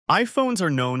iPhones are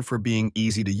known for being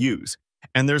easy to use,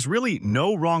 and there's really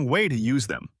no wrong way to use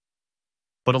them.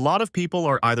 But a lot of people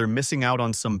are either missing out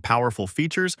on some powerful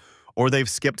features or they've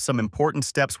skipped some important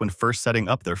steps when first setting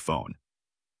up their phone.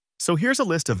 So here's a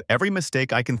list of every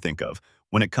mistake I can think of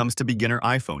when it comes to beginner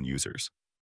iPhone users.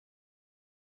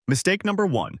 Mistake number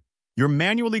 1. You're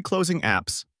manually closing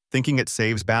apps, thinking it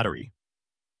saves battery.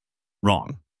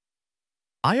 Wrong.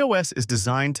 iOS is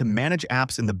designed to manage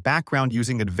apps in the background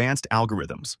using advanced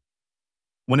algorithms.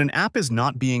 When an app is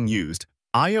not being used,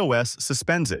 iOS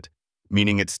suspends it,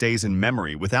 meaning it stays in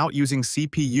memory without using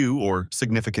CPU or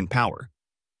significant power.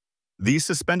 These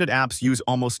suspended apps use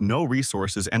almost no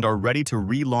resources and are ready to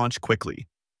relaunch quickly.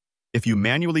 If you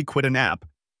manually quit an app,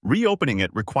 reopening it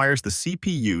requires the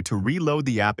CPU to reload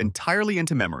the app entirely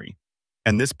into memory,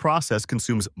 and this process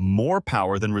consumes more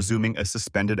power than resuming a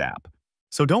suspended app.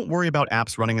 So don't worry about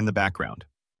apps running in the background.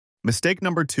 Mistake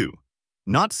number 2.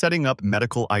 Not setting up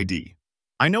medical ID.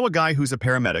 I know a guy who's a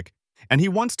paramedic, and he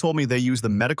once told me they use the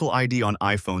medical ID on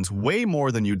iPhones way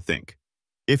more than you'd think.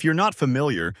 If you're not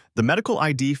familiar, the medical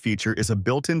ID feature is a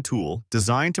built-in tool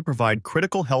designed to provide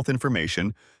critical health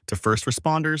information to first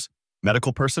responders,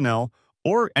 medical personnel,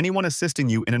 or anyone assisting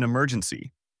you in an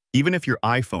emergency, even if your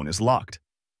iPhone is locked.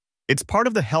 It's part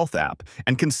of the Health app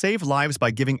and can save lives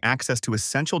by giving access to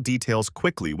essential details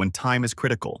quickly when time is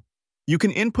critical. You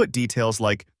can input details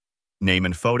like name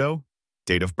and photo,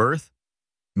 date of birth,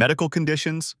 medical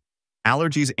conditions,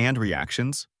 allergies and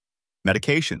reactions,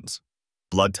 medications,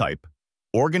 blood type,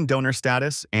 organ donor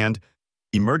status, and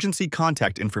emergency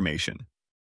contact information.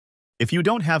 If you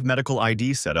don't have medical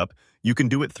ID set up, you can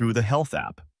do it through the Health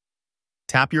app.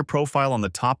 Tap your profile on the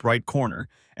top right corner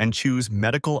and choose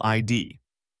Medical ID.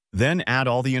 Then add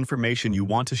all the information you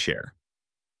want to share.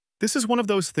 This is one of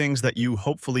those things that you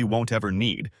hopefully won't ever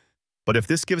need, but if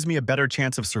this gives me a better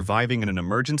chance of surviving in an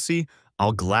emergency,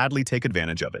 I'll gladly take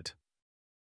advantage of it.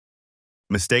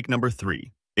 Mistake number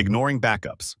 3. Ignoring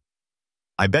backups.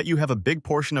 I bet you have a big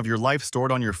portion of your life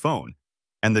stored on your phone,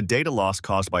 and the data loss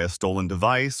caused by a stolen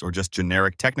device or just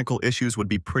generic technical issues would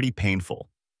be pretty painful.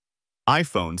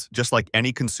 iPhones, just like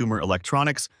any consumer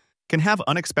electronics, can have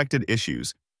unexpected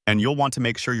issues, and you'll want to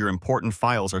make sure your important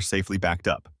files are safely backed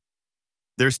up.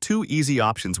 There's 2 easy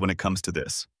options when it comes to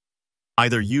this.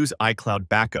 Either use iCloud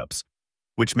backups,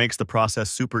 which makes the process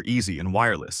super easy and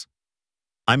wireless.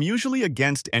 I'm usually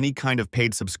against any kind of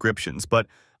paid subscriptions, but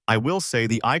I will say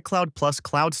the iCloud Plus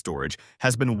cloud storage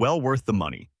has been well worth the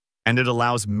money, and it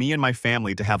allows me and my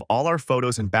family to have all our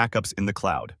photos and backups in the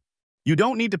cloud. You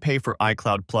don't need to pay for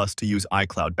iCloud Plus to use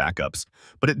iCloud backups,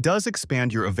 but it does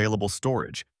expand your available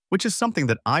storage, which is something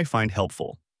that I find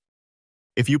helpful.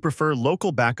 If you prefer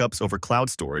local backups over cloud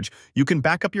storage, you can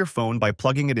back up your phone by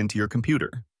plugging it into your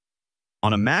computer.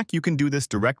 On a Mac, you can do this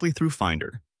directly through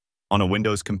Finder. On a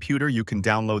Windows computer, you can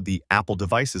download the Apple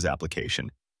Devices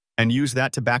application and use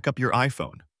that to back up your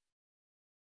iPhone.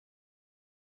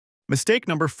 Mistake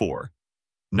number 4.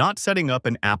 Not setting up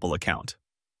an Apple account.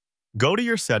 Go to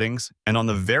your settings, and on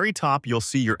the very top, you'll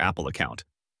see your Apple account.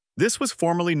 This was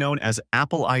formerly known as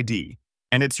Apple ID,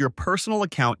 and it's your personal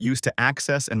account used to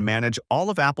access and manage all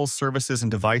of Apple's services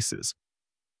and devices.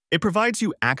 It provides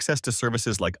you access to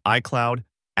services like iCloud,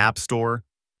 App Store,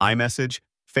 iMessage,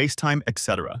 FaceTime,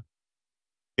 etc.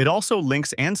 It also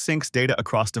links and syncs data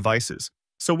across devices,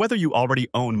 so whether you already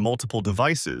own multiple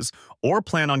devices or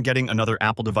plan on getting another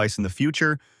Apple device in the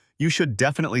future, you should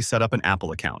definitely set up an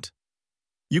Apple account.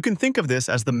 You can think of this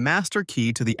as the master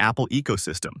key to the Apple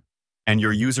ecosystem, and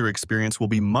your user experience will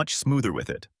be much smoother with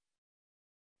it.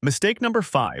 Mistake number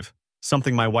 5,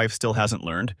 something my wife still hasn't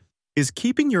learned, is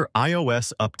keeping your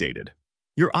iOS updated.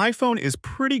 Your iPhone is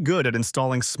pretty good at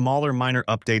installing smaller minor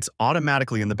updates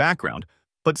automatically in the background,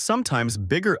 but sometimes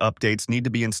bigger updates need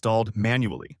to be installed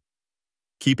manually.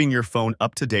 Keeping your phone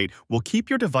up to date will keep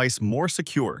your device more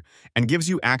secure and gives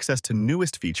you access to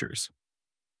newest features.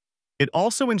 It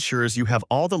also ensures you have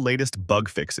all the latest bug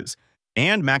fixes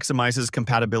and maximizes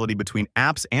compatibility between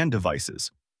apps and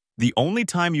devices. The only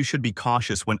time you should be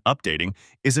cautious when updating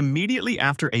is immediately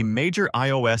after a major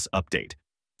iOS update,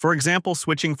 for example,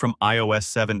 switching from iOS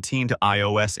 17 to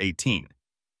iOS 18.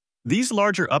 These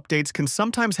larger updates can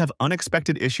sometimes have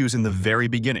unexpected issues in the very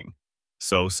beginning,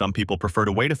 so some people prefer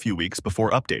to wait a few weeks before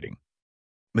updating.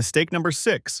 Mistake number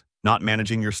 6, not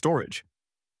managing your storage.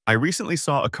 I recently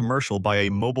saw a commercial by a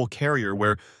mobile carrier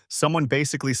where someone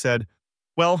basically said,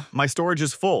 "Well, my storage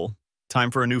is full.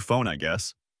 Time for a new phone, I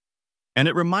guess." And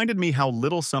it reminded me how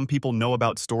little some people know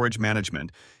about storage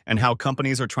management and how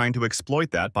companies are trying to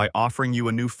exploit that by offering you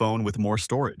a new phone with more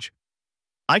storage.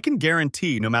 I can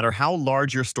guarantee no matter how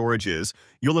large your storage is,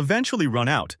 you'll eventually run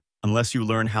out, unless you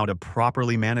learn how to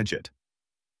properly manage it.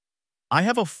 I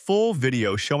have a full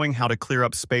video showing how to clear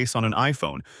up space on an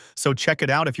iPhone, so check it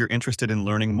out if you're interested in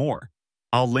learning more.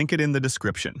 I'll link it in the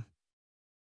description.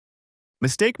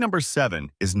 Mistake number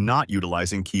 7 is not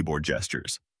utilizing keyboard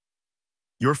gestures.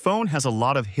 Your phone has a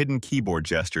lot of hidden keyboard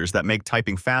gestures that make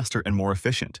typing faster and more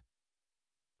efficient.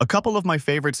 A couple of my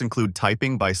favorites include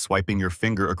typing by swiping your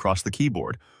finger across the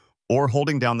keyboard, or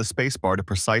holding down the spacebar to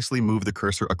precisely move the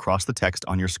cursor across the text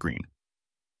on your screen.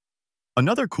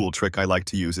 Another cool trick I like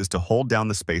to use is to hold down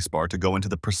the spacebar to go into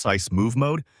the precise move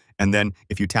mode, and then,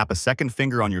 if you tap a second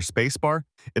finger on your spacebar,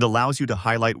 it allows you to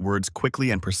highlight words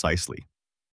quickly and precisely.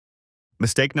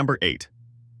 Mistake number 8.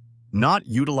 Not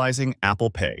utilizing Apple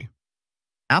Pay.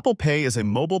 Apple Pay is a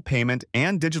mobile payment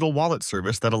and digital wallet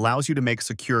service that allows you to make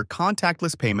secure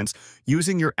contactless payments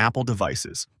using your Apple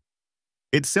devices.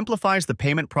 It simplifies the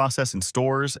payment process in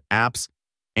stores, apps,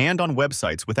 and on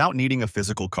websites without needing a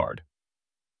physical card.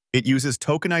 It uses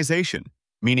tokenization,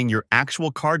 meaning your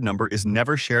actual card number is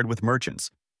never shared with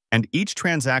merchants, and each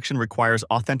transaction requires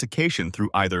authentication through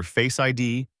either Face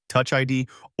ID, Touch ID,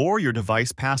 or your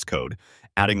device passcode,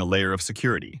 adding a layer of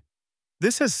security.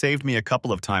 This has saved me a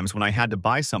couple of times when I had to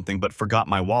buy something but forgot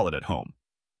my wallet at home.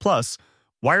 Plus,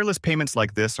 wireless payments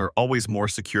like this are always more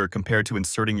secure compared to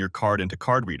inserting your card into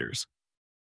card readers.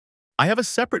 I have a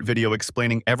separate video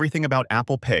explaining everything about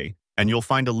Apple Pay, and you'll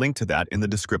find a link to that in the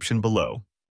description below.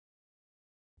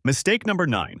 Mistake number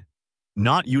 9.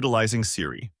 Not utilizing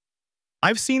Siri.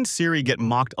 I've seen Siri get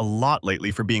mocked a lot lately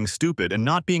for being stupid and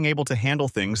not being able to handle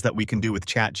things that we can do with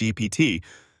ChatGPT,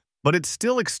 but it's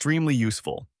still extremely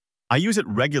useful. I use it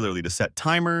regularly to set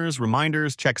timers,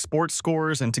 reminders, check sports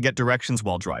scores, and to get directions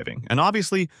while driving. And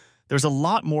obviously, there's a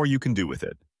lot more you can do with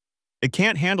it. It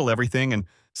can't handle everything, and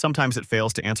sometimes it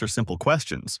fails to answer simple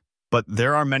questions, but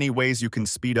there are many ways you can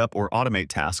speed up or automate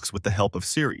tasks with the help of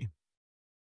Siri.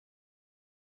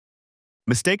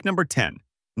 Mistake number 10.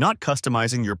 Not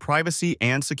customizing your privacy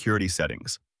and security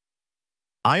settings.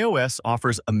 iOS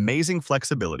offers amazing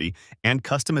flexibility and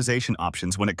customization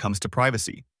options when it comes to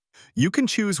privacy. You can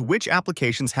choose which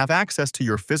applications have access to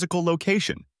your physical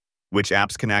location, which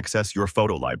apps can access your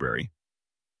photo library.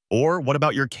 Or what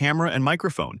about your camera and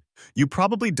microphone? You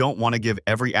probably don't want to give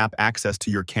every app access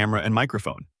to your camera and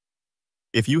microphone.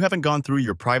 If you haven't gone through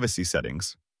your privacy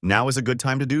settings, now is a good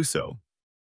time to do so.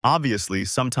 Obviously,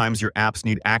 sometimes your apps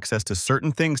need access to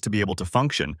certain things to be able to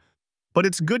function, but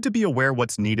it's good to be aware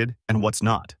what's needed and what's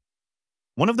not.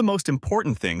 One of the most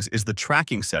important things is the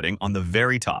tracking setting on the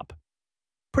very top.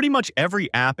 Pretty much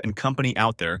every app and company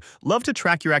out there love to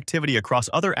track your activity across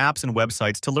other apps and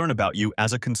websites to learn about you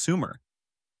as a consumer.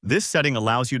 This setting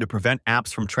allows you to prevent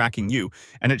apps from tracking you,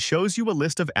 and it shows you a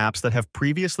list of apps that have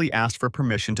previously asked for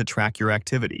permission to track your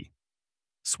activity.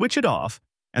 Switch it off,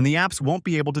 and the apps won't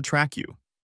be able to track you.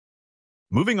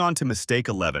 Moving on to mistake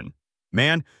 11.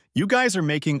 Man, you guys are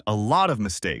making a lot of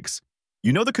mistakes.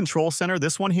 You know the control center,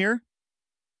 this one here?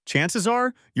 Chances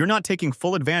are you're not taking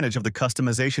full advantage of the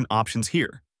customization options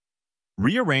here.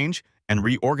 Rearrange and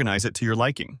reorganize it to your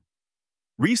liking.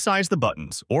 Resize the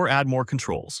buttons or add more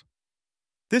controls.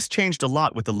 This changed a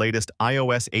lot with the latest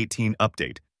iOS 18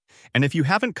 update, and if you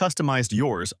haven't customized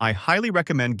yours, I highly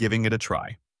recommend giving it a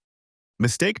try.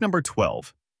 Mistake number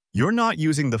 12. You're not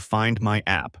using the Find My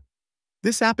app.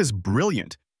 This app is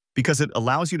brilliant because it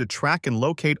allows you to track and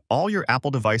locate all your Apple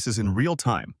devices in real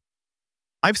time.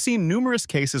 I've seen numerous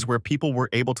cases where people were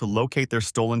able to locate their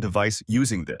stolen device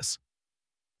using this.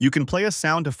 You can play a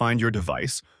sound to find your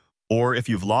device, or if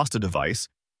you've lost a device,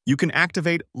 you can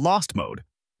activate Lost Mode,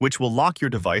 which will lock your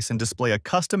device and display a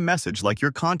custom message like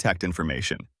your contact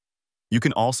information. You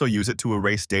can also use it to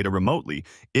erase data remotely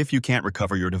if you can't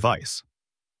recover your device.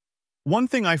 One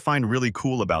thing I find really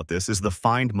cool about this is the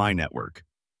Find My network.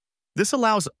 This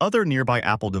allows other nearby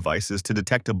Apple devices to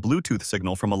detect a Bluetooth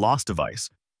signal from a lost device,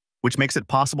 which makes it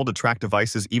possible to track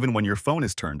devices even when your phone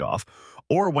is turned off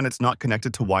or when it's not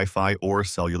connected to Wi-Fi or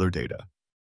cellular data.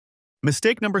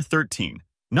 Mistake number 13.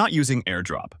 Not using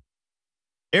AirDrop.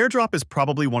 AirDrop is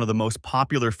probably one of the most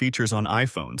popular features on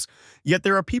iPhones, yet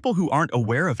there are people who aren't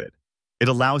aware of it. It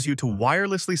allows you to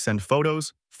wirelessly send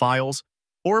photos, files,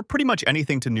 or pretty much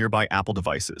anything to nearby Apple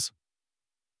devices.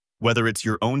 Whether it's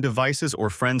your own devices or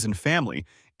friends and family,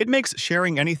 it makes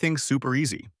sharing anything super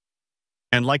easy.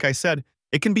 And like I said,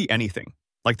 it can be anything,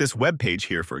 like this web page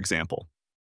here, for example.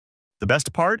 The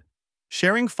best part?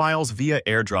 Sharing files via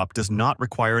AirDrop does not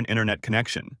require an internet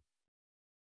connection.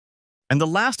 And the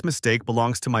last mistake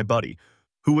belongs to my buddy,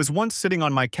 who was once sitting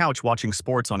on my couch watching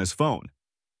sports on his phone.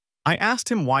 I asked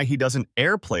him why he doesn't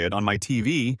AirPlay it on my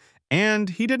TV, and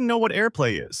he didn't know what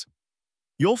AirPlay is.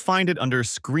 You'll find it under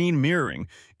Screen Mirroring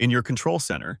in your control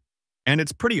center. And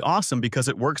it's pretty awesome because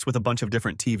it works with a bunch of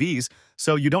different TVs,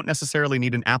 so you don't necessarily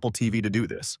need an Apple TV to do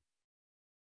this.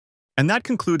 And that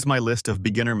concludes my list of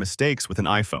beginner mistakes with an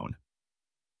iPhone.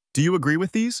 Do you agree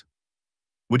with these?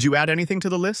 Would you add anything to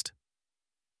the list?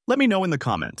 Let me know in the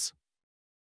comments.